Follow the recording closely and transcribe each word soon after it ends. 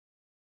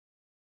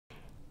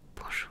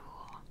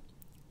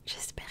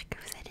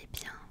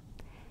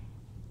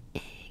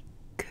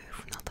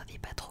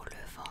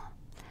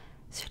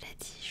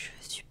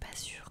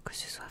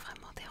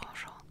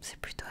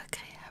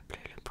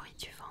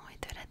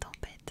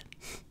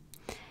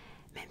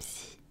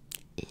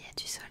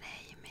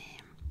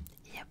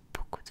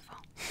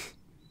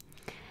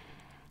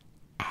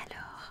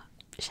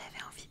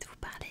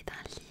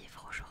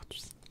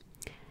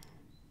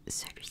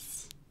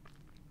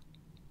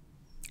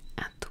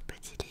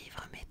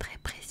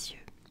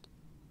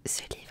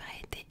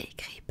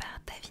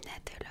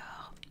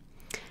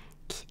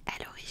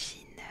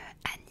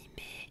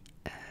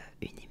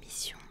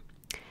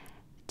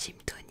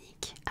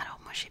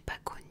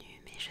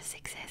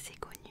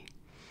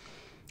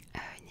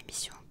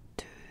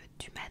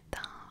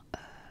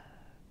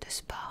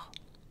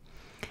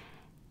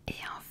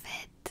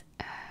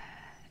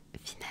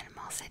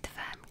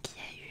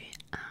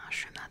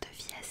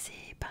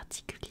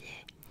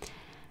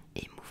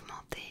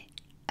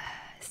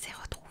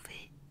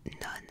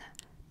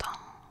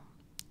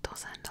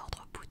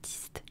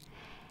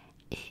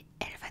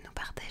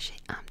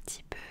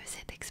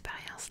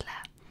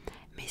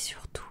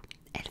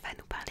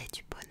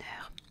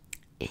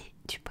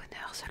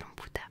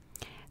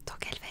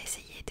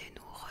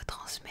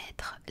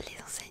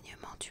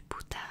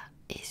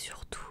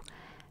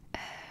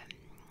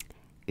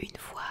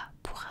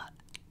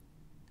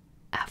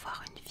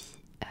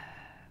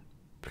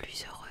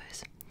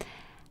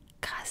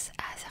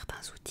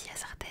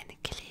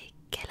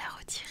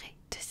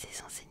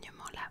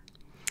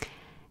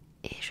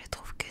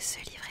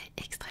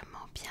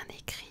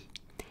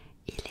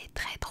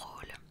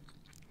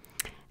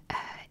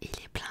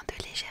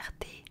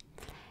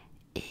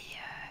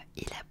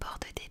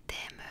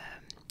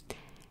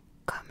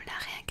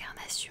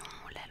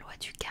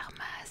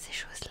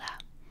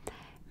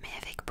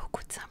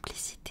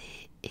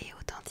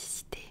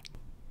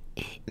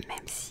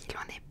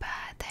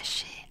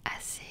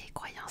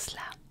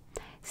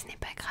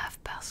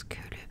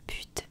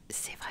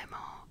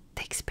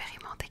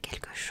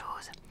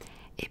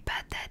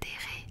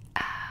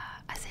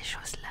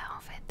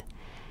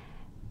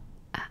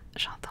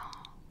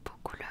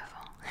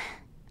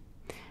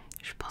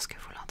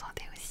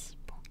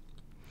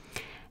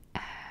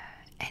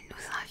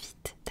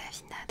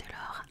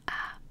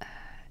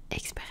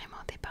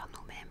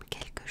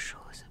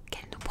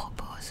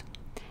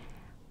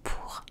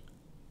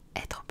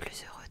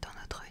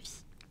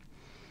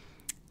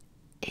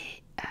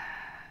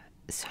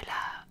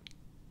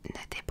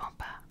ne dépend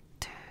pas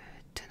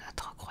de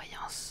notre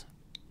croyance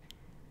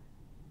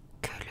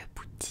que le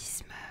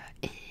bouddhisme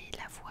est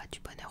la voie du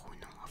bonheur ou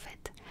non en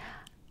fait.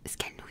 Ce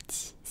qu'elle nous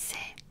dit,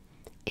 c'est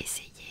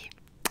essayez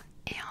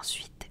et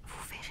ensuite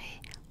vous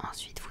verrez,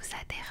 ensuite vous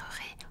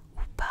adhérerez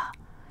ou pas,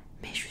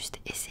 mais juste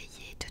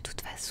essayez. De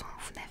toute façon,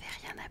 vous n'avez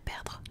rien à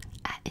perdre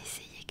à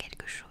essayer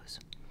quelque chose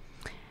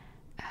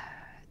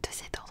de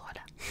cet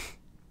ordre-là.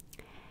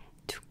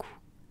 Du coup,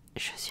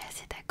 je suis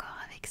assez d'accord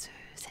avec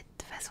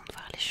cette façon de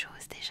voir les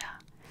choses déjà,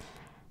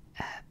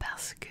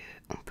 parce que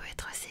on peut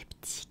être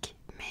sceptique,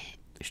 mais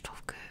je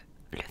trouve que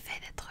le fait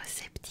d'être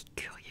sceptique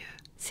curieux,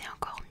 c'est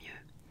encore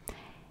mieux,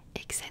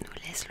 et que ça nous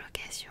laisse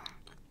l'occasion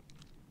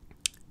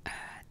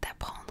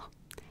d'apprendre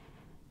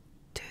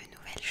de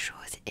nouvelles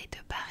choses et de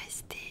ne pas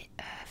rester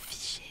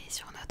figé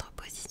sur notre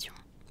position.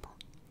 Bon.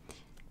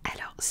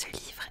 Alors ce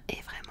livre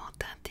est vraiment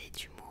teinté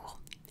d'humour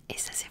et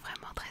ça c'est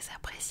vraiment très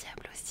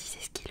appréciable aussi,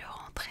 c'est ce qui le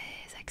rend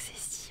très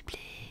accessible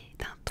et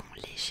d'un ton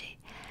léger.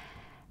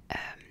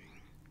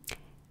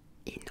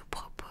 Il nous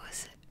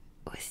propose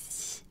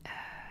aussi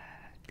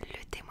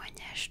le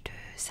témoignage de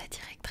sa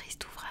directrice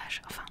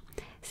d'ouvrage, enfin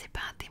c'est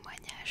pas un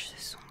témoignage,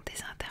 ce sont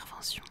des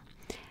interventions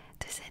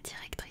de sa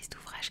directrice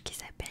d'ouvrage qui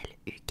s'appelle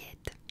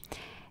Huguette.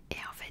 Et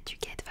en fait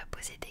Huguette va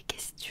poser des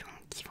questions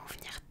qui vont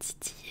venir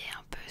titiller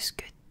un peu ce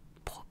que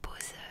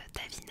propose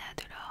Thich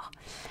Nath Hanh.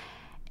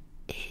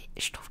 Et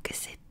je trouve que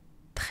c'est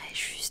très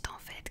juste en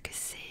fait, que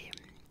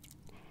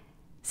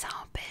ça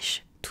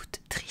empêche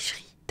toute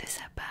tricherie de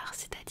sa part,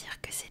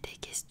 c'est-à-dire que c'est des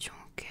questions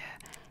que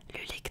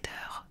le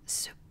lecteur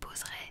se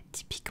poserait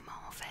typiquement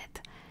en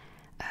fait,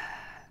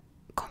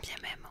 quand bien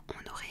même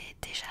on aurait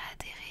déjà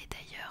adhéré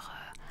d'ailleurs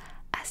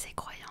à ces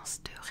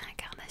croyances de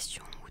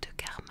réincarnation ou de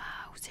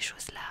karma ou ces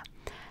choses-là,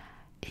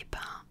 et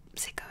ben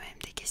c'est quand même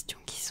des questions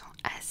qui sont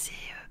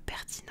assez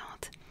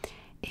pertinentes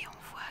et on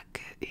voit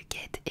que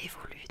Huguette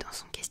évolue dans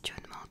son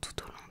questionnement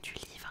tout au long du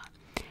livre.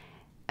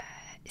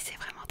 C'est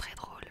vraiment très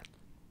drôle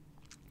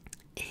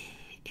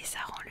et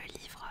ça rend le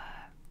livre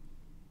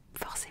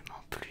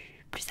forcément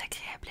plus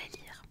agréable à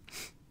lire.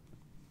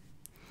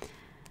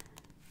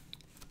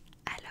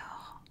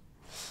 Alors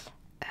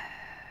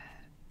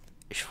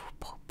je vous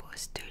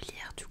propose de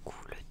lire du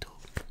coup le dos.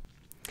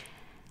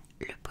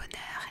 Le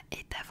bonheur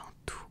est avant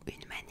tout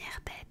une manière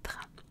d'être.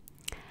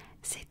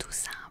 C'est tout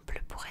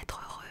simple, pour être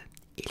heureux,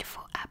 il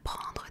faut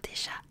apprendre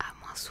déjà à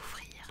moins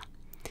souffrir.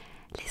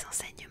 Les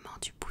enseignements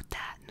du Bouddha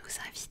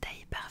nous invitent à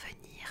y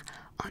parvenir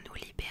en nous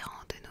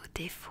libérant de nos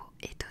défauts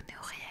et de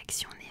nos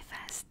réactions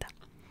néfastes.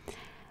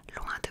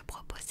 Loin de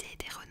proposer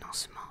des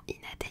renoncements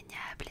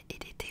inatteignables et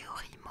des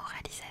théories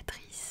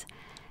moralisatrices,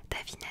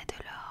 Thich Nath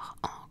Hanh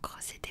ancre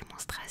ses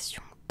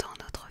démonstrations dans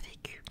notre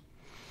vécu.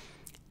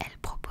 Elle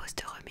propose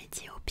de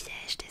remédier au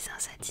piège des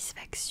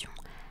insatisfactions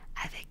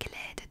avec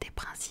l'aide des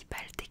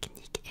principales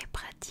techniques et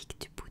pratiques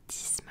du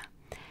bouddhisme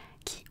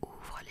qui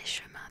ouvrent les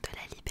chemins de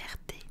la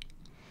liberté.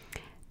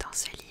 Dans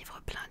ce livre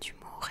plein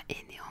d'humour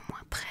et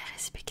néanmoins très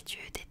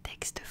respectueux des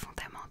textes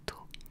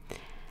fondamentaux,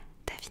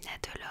 Thich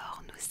Nath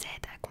Hanh nous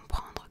aide à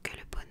comprendre que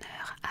le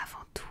bonheur,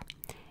 avant tout,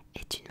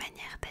 est une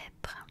manière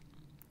d'être.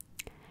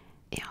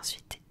 Et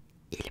ensuite,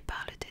 il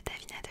parle de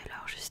Thich Nath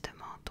Hanh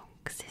justement,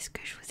 donc c'est ce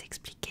que je vous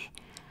expliquais.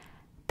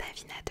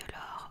 Thich Nath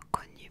Hanh,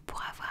 connue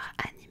pour avoir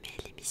animé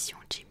l'émission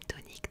Gym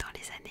Tonic dans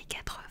les années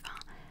 80,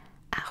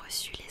 a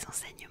reçu les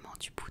enseignements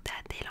du Bouddha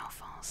dès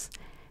l'enfance.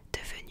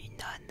 Devenue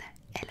nonne,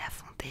 elle a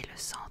fondé le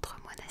centre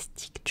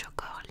monastique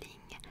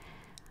Chokorling,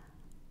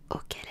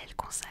 auquel elle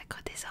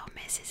consacre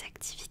désormais ses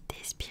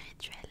activités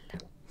spirituelles.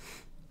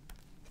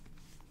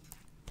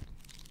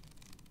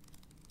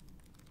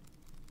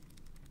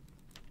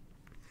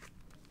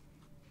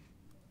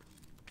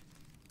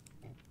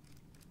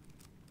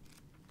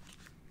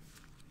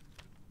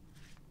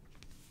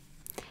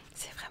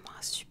 C'est vraiment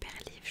un super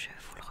livre, je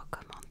vous le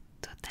recommande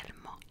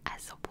totalement à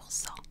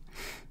 100%.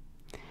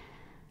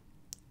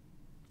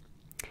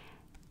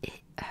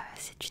 Et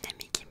c'est une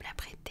amie qui me l'a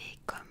prêté,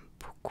 comme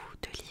beaucoup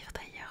de livres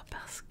d'ailleurs,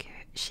 parce que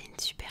j'ai une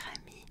super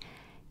amie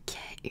qui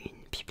a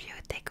une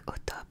bibliothèque au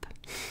top.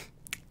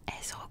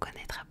 Elle se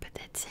reconnaîtra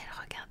peut-être si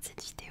elle regarde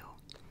cette vidéo.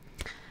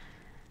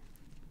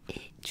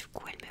 Et du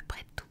coup elle me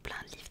prête tout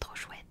plein de livres trop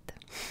chouettes.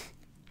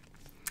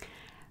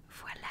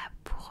 Voilà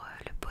pour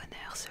le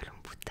bonheur selon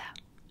Bouddha.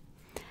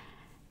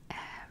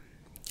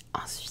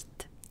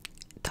 Ensuite,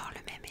 dans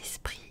le même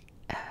esprit,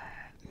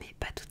 mais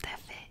pas tout à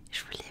fait,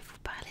 je voulais vous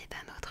parler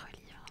d'un autre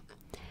livre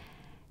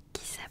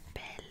qui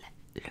s'appelle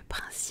Le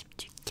principe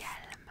du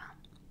calme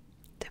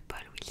de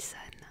Paul Wilson.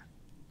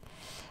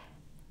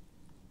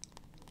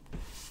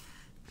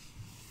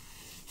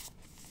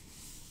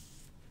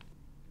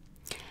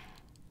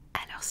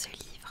 Alors ce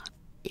livre,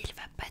 il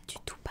va pas du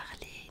tout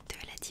parler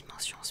de la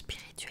dimension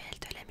spirituelle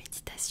de la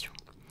méditation.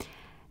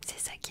 C'est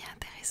ça qui est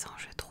intéressant,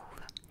 je trouve.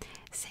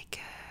 C'est que,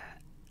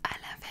 à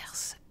l'inverse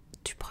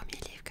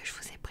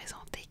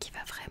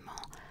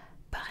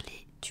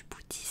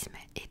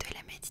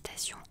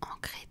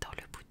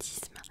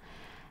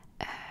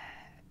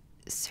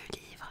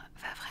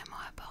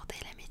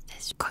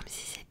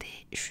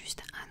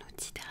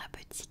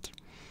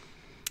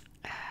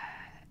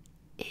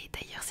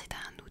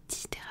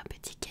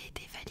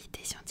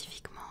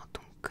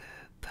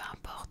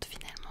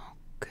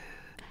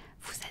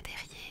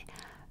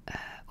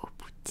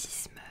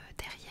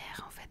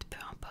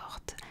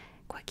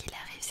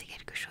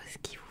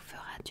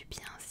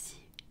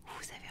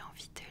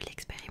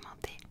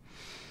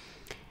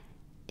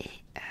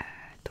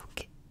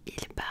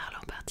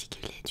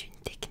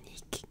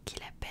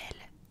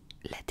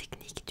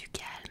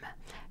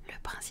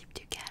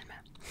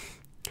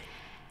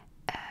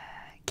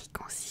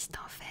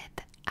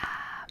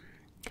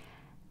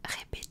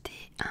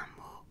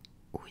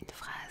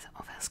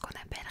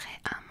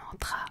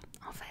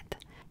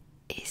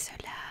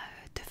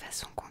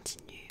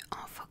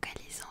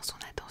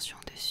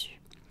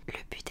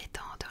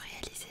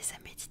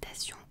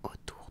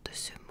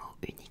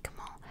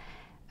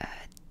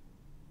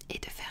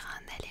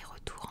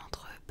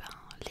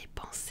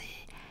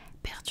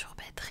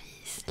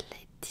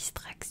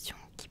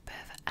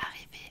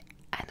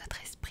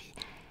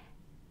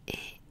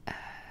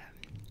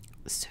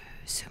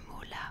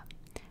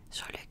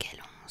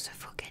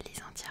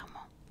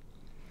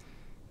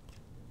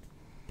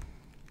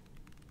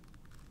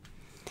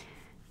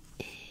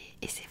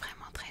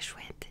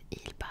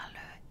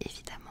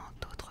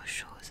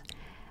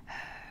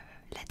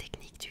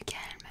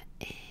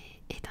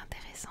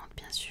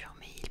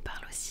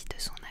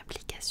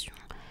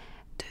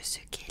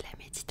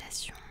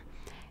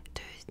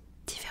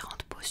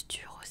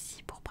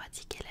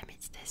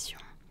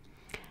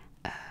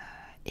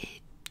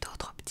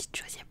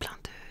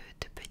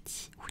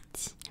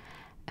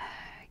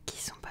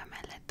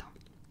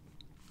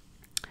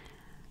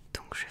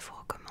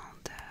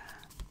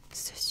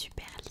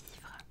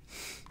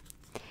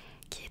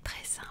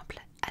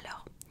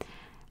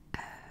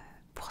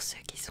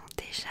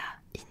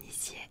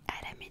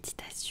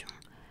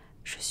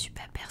suis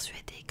pas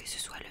persuadée que ce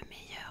soit le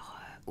meilleur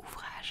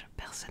ouvrage.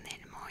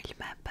 Personnellement, il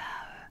m'a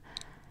pas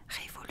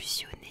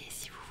révolutionné,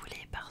 si vous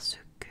voulez, parce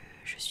que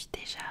je suis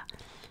déjà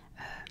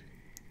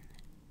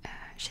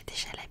j'ai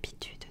déjà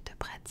l'habitude de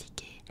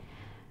pratiquer.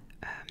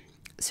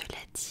 Cela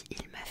dit,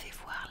 il m'a fait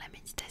voir la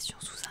méditation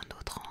sous un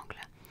autre angle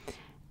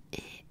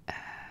et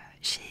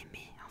j'ai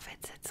aimé en fait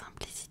cette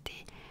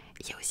simplicité.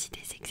 Il y a aussi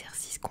des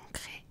exercices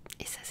concrets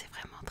et ça c'est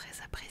vraiment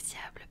très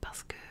appréciable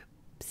parce que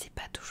c'est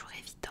pas toujours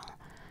évident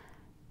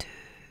de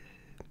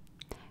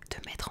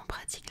mettre en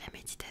pratique la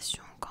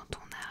méditation quand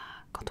on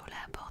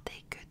l'a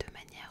abordée que de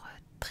manière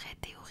très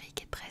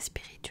théorique et très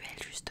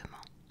spirituelle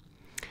justement.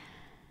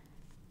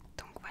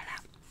 Donc voilà.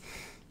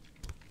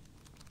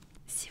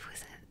 Si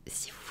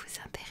vous vous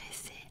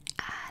intéressez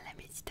à la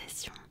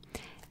méditation,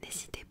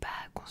 n'hésitez pas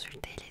à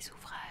consulter les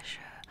ouvrages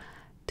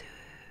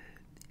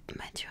de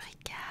Mathieu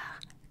Ricard,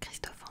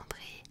 Christophe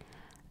André,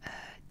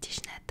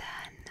 Thich Nath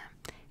Hanh,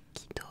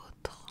 qui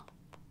d'autres,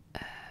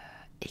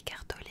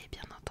 Eckart Tolle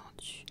bien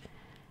entendu,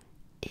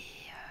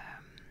 et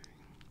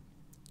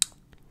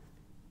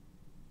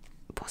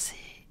bon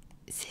c'est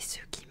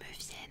ceux qui me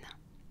viennent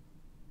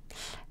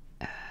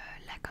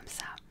là comme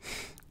ça,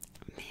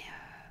 mais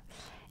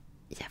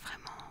il y a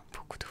vraiment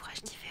beaucoup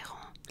d'ouvrages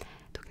différents,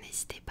 donc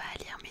n'hésitez pas à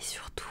lire, mais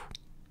surtout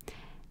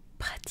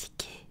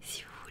pratiquez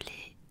si vous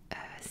voulez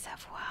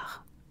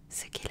savoir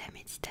ce qu'est la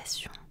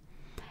méditation.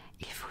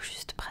 Il faut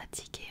juste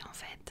pratiquer en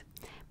fait,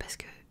 parce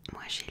que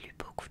moi j'ai lu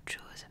beaucoup de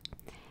choses,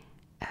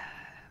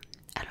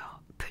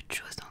 alors peu de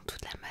choses dans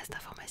toute la masse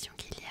d'informations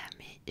qu'il y a,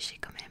 mais j'ai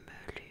quand même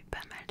lu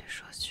pas mal de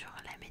choses sur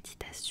la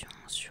méditation,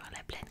 sur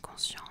la pleine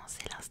conscience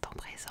et l'instant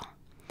présent.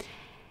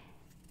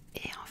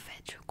 Et en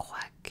fait je crois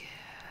que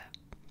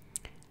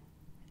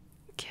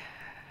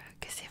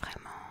c'est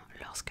vraiment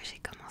lorsque j'ai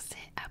commencé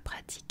à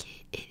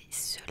pratiquer, et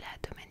cela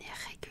de manière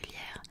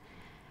régulière,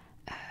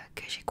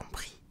 que j'ai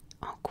compris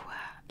en quoi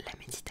la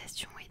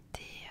méditation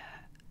était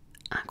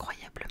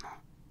incroyablement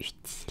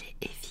utile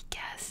et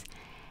efficace,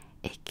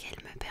 et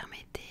qu'elle me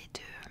permettait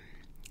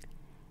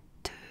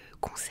de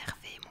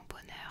conserver mon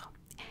bonheur.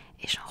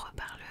 Et j'en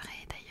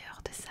reparlerai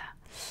d'ailleurs de ça,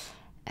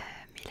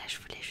 mais là je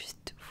voulais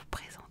juste vous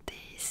présenter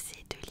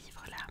ces deux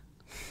livres là.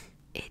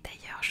 Et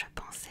d'ailleurs je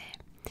pensais,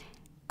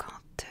 quand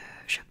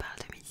je parle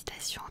de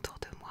méditation autour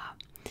de moi,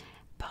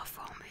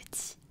 parfois on me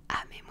dit «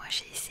 Ah mais moi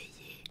j'ai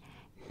essayé,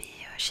 mais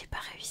j'ai pas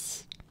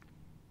réussi ».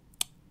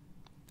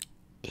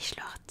 Et je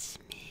leur dis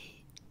 «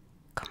 Mais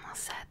comment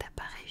ça t'as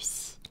pas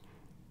réussi ?»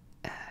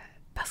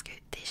 Parce que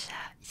déjà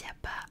il n'y a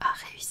pas à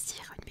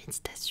réussir une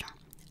méditation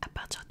à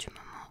partir du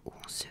moment où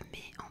on se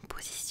met en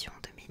position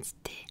de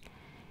méditer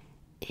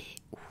et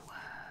où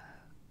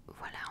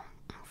voilà,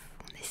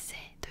 on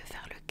essaie de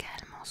faire le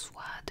calme en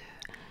soi, de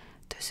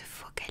se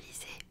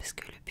focaliser, parce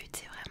que le but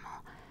c'est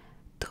vraiment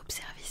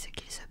d'observer ce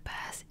qu'il se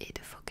passe et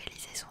de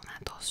focaliser son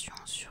attention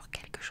sur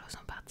quelque chose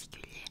en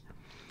particulier.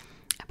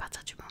 À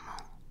partir du moment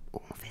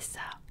où on fait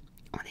ça,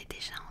 on est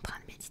déjà en train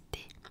de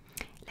méditer.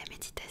 La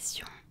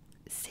méditation,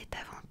 c'est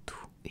avant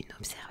tout une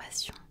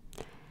observation.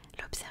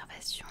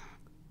 L'observation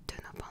de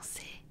nos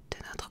pensées, de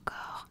notre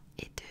corps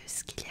et de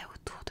ce qu'il y a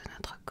autour de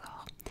notre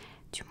corps.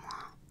 Du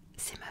moins,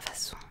 c'est ma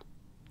façon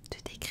de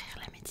décrire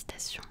la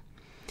méditation.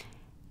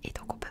 Et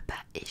donc on peut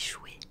pas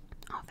échouer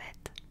en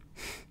fait.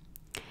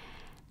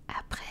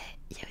 Après,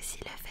 il y a aussi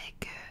le fait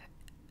que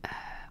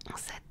on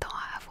s'attend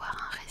à avoir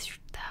un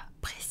résultat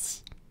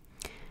précis.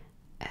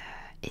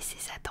 Et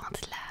ces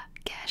attentes-là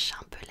gâchent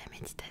un peu la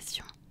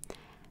méditation,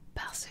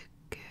 parce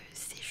que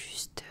c'est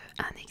juste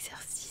un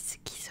exercice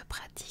qui se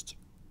pratique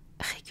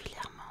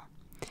régulièrement.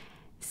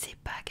 C'est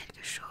pas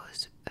quelque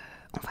chose,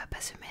 on va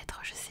pas se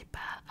mettre, je sais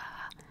pas,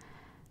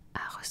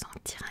 à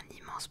ressentir un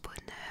immense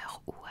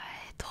bonheur ou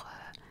à être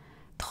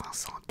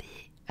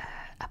transcendé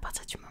à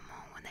partir du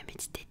moment où on a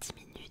médité 10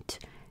 minutes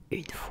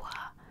une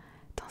fois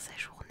dans sa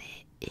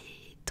journée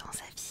et dans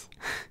sa vie.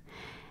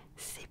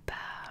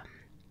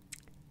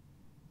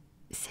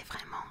 C'est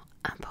vraiment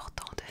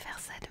important de faire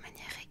ça de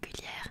manière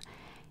régulière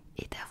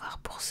et d'avoir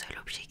pour seul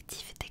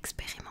objectif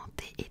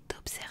d'expérimenter et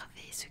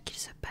d'observer ce qu'il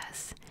se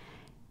passe.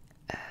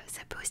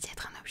 Ça peut aussi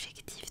être un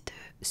objectif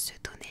de se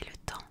donner le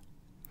temps,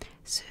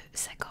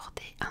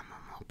 s'accorder un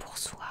moment pour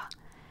soi,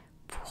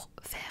 pour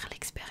faire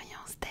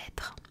l'expérience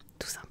d'être,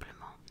 tout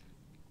simplement.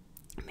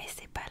 Mais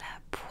c'est pas là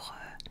pour,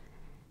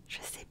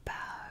 je sais pas,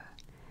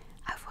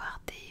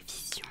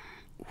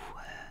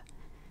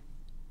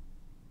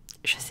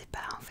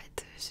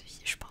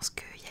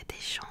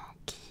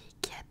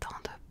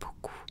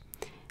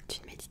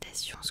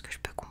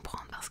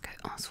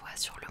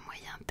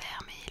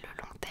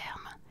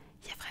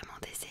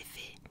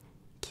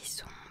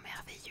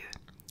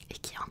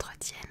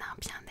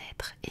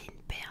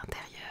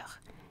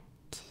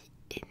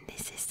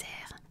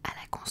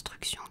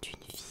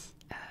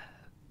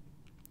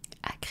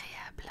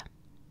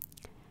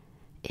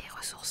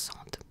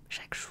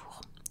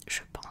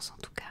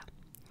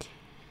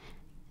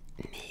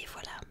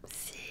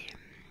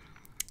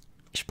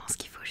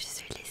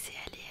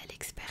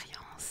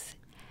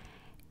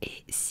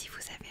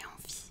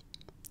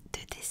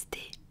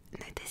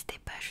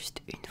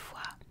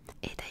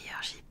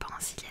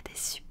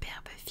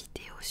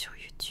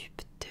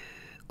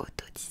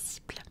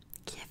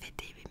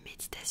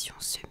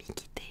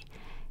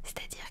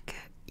 C'est-à-dire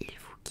qu'il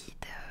vous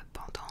guide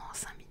pendant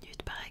 5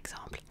 minutes par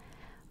exemple.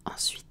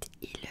 Ensuite,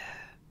 il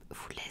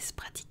vous laisse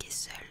pratiquer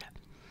seul,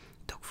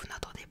 donc vous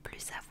n'entendez plus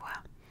sa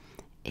voix.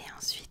 Et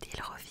ensuite,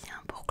 il revient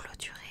pour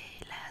clôturer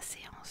la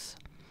séance.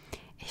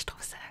 Et je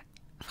trouve ça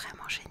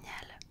vraiment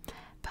génial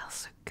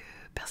parce que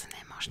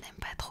personnellement, je n'aime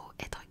pas trop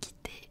être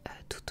guidée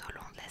tout au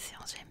long de la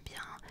séance. J'aime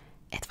bien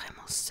être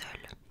vraiment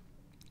seule.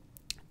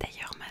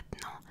 D'ailleurs,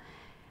 maintenant,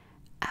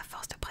 à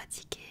force de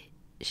pratiquer,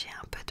 j'ai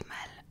un peu de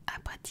mal à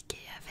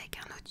pratiquer avec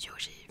un audio.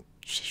 J'ai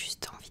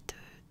juste envie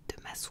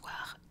de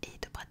m'asseoir et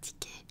de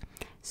pratiquer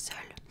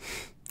seule.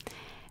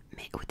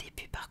 Mais au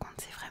début, par contre,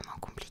 c'est vraiment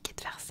compliqué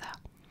de faire ça.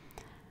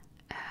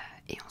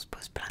 Et on se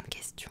pose plein de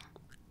questions.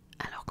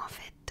 Alors qu'en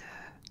fait,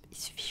 il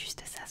suffit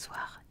juste de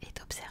s'asseoir et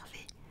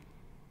d'observer.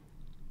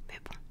 Mais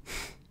bon.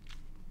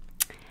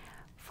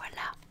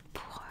 Voilà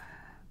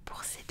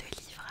pour ces 2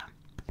 livres.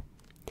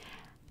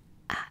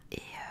 Ah,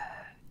 et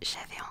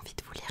j'avais envie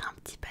de vous lire un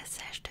petit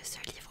passage de ce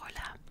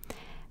livre-là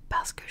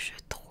parce que je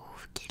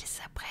trouve qu'il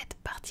s'apprête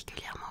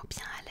particulièrement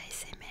bien à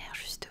l'ASMR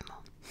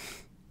justement.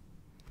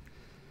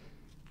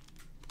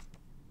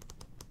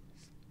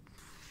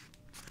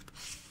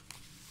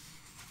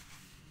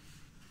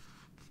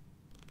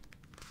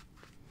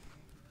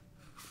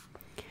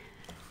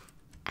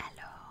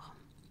 Alors,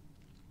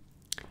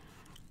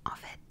 en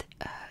fait,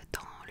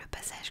 dans le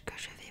passage que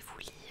je vais vous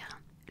lire,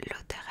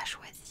 l'auteur a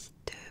choisi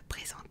de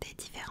présenter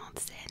différentes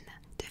scènes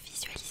de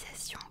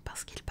visualisation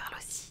parce qu'il parle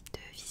aussi de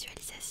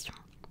visualisation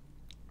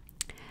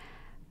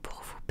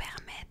pour vous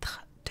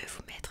permettre de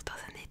vous mettre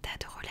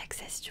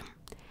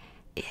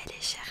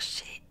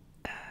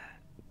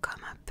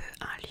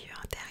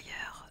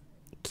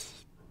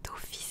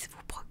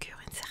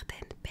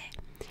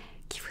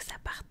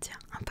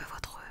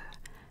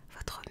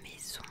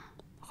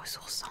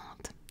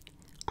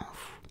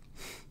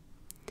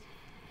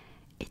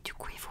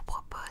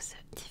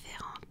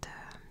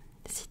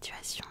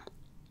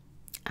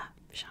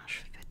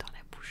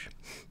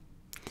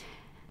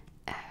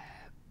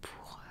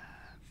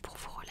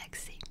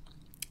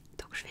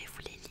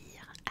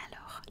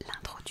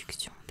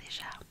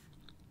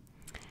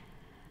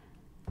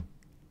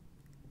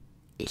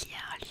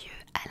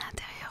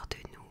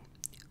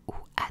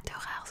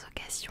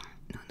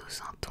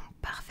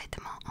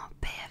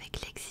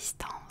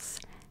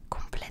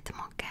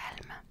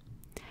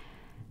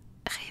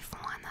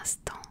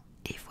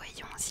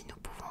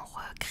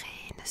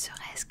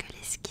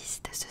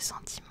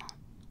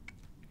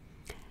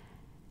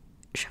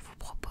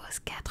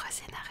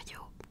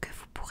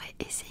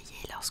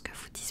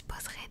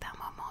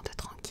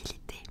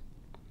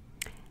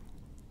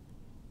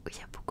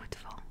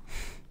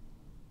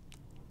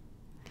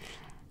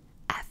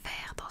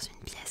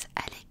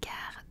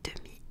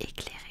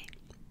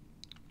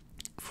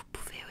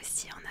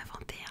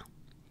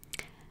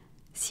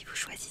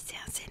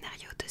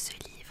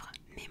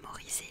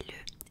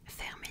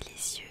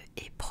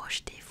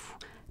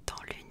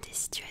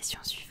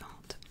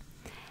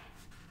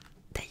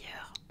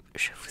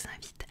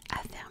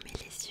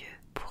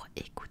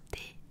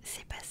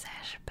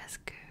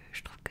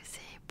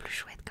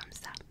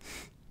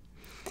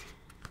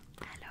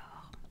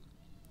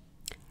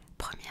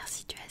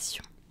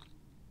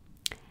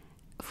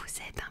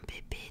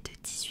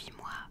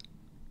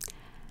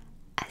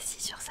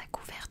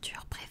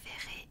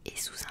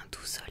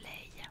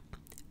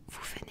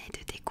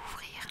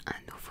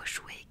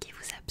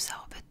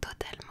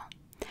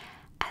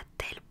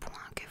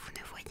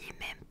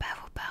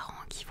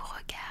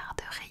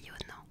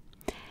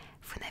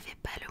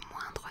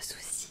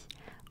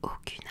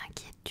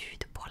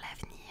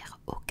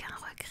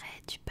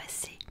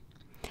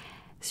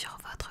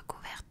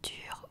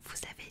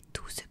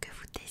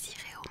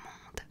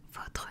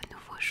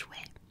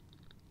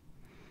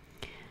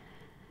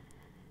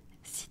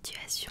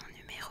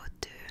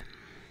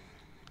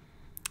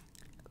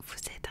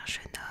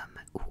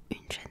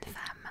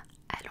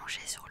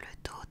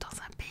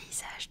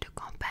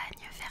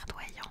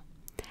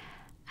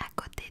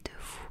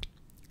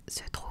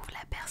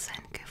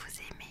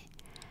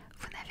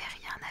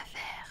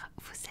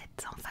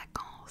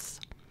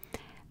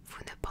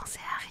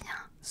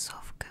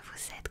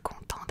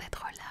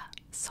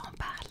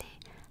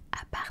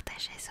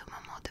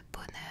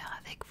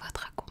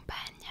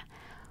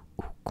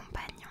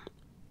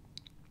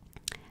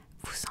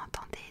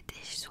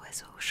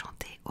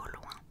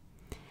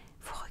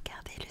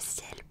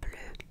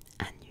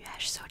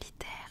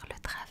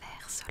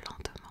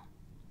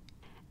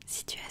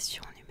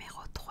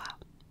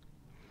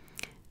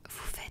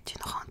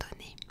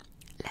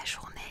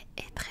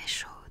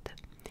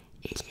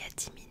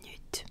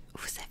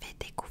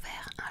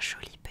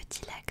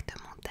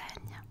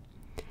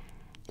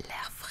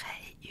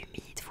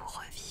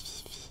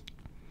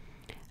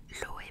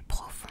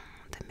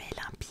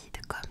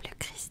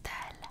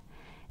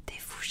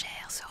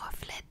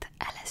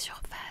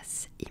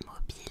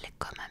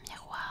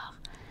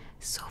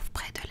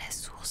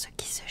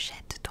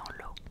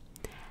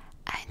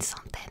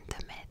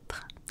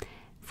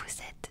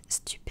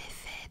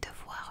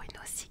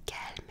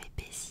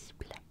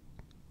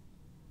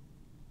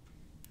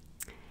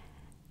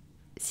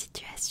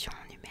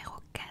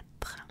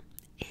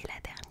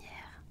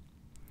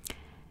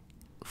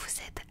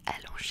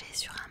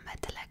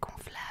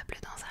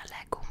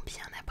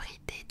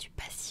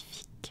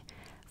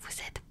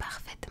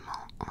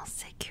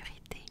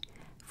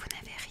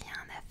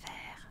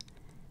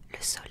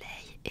Le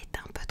soleil est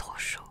un peu trop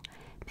chaud,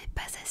 mais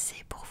pas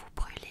assez pour vous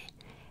brûler,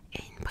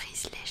 et une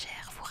brise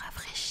légère vous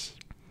rafraîchit.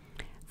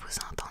 Vous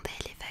entendez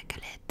les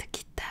vaguelettes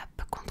qui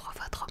tapent contre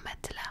votre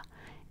matelas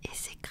et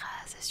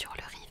s'écrasent sur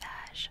le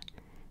rivage.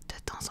 De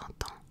temps en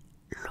temps,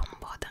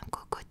 l'ombre d'un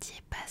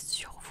cocotier passe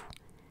sur vous.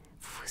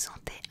 Vous vous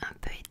sentez un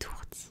peu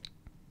étourdi.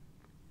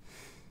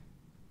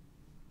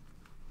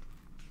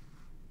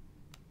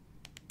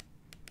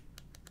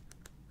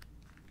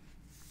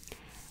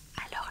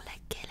 Alors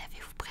laquelle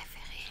avez-vous préférée?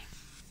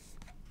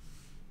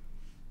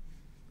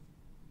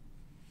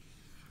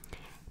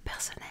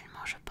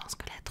 Personnellement, je pense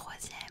que la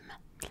troisième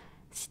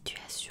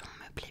situation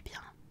me plaît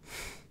bien.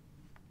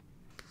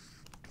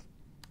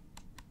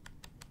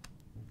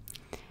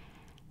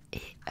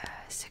 Et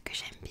ce que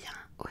j'aime bien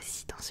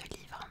aussi dans ce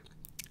livre,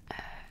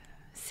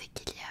 c'est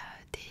qu'il y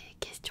a des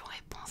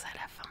questions-réponses à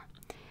la fin.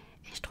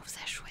 Et je trouve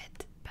ça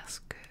chouette parce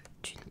que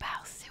d'une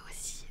part, c'est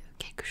aussi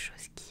quelque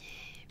chose qui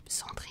est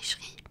sans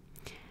tricherie.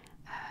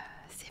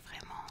 C'est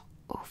vraiment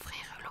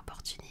offrir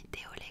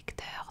l'opportunité au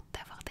lecteur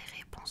d'avoir des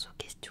réponses aux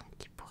questions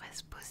qui pourraient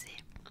se poser.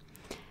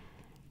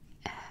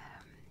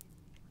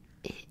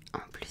 Et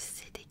en plus,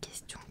 c'est des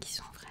questions qui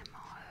sont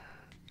vraiment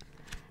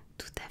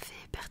tout à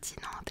fait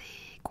pertinentes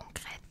et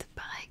concrètes.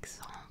 Par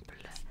exemple,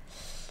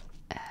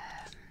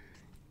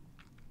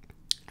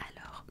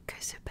 alors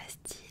que se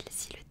passe-t-il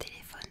si le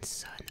téléphone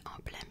sonne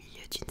en plein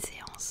milieu d'une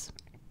séance?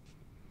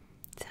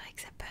 C'est vrai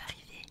que ça peut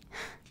arriver.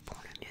 Bon,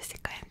 le mieux c'est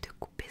quand même de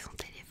couper son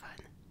téléphone.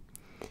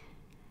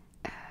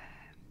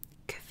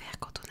 Que faire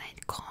quand on a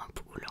une crampe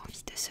ou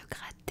l'envie de se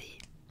gratter?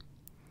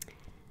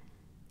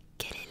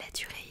 Quelle est la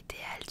durée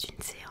idéale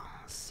d'une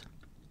séance?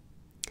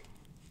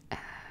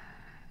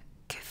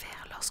 Que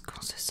faire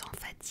lorsqu'on se sent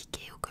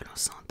fatigué ou que l'on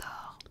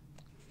s'endort?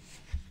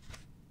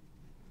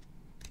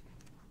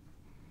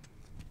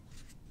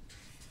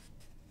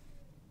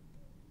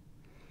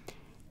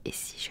 Et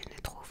si je ne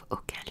trouve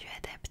aucun lieu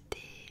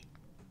adapté,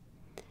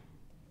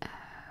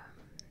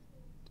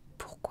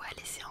 pourquoi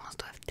les séances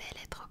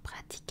doivent-elles être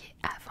pratiquées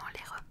avant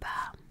les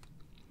repas?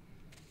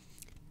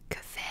 Que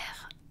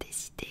faire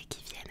des idées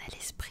qui viennent à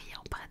l'esprit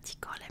en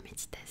pratiquant la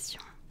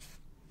méditation,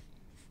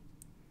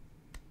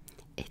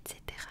 etc.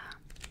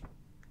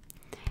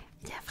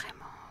 Il y a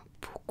vraiment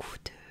beaucoup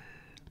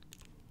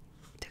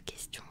de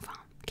questions, enfin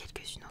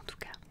quelques-unes en tout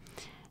cas,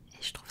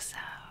 et je trouve ça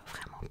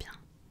vraiment bien.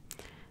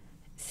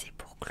 C'est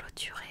pour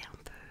clôturer